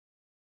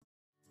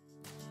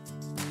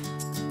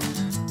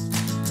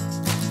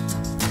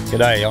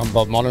G'day, I'm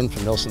Bob Monin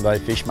from Nelson Bay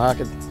Fish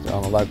Market.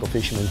 I'm a local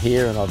fisherman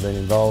here and I've been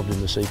involved in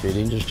the seafood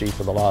industry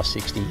for the last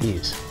 60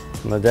 years.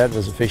 My dad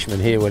was a fisherman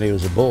here when he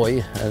was a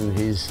boy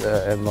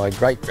and my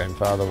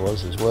great-grandfather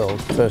was as well.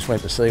 First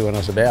went to sea when I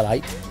was about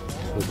 8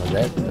 with my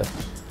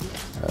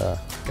dad.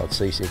 Got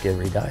seasick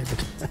every day,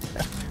 but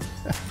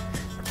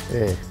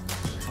yeah.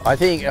 I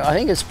think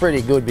it's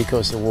pretty good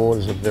because the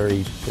waters are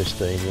very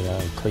pristine, you know,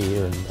 and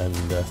clear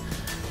and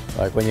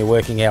like when you're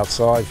working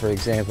outside, for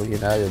example, you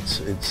know,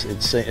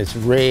 it's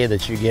rare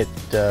that you get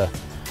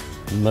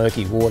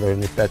murky water,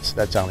 and if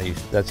that's only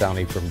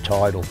from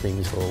tidal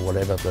things or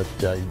whatever. But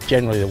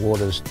generally, the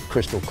water's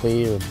crystal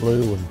clear and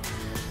blue, and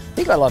I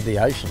think I love the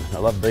ocean. I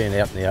love being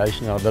out in the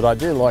ocean, but I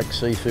do like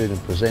seafood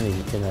and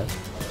presenting, you know,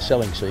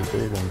 selling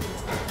seafood and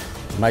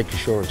making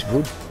sure it's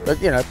good.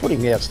 But you know,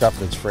 putting out stuff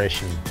that's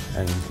fresh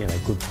and you know,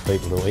 good for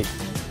people to eat.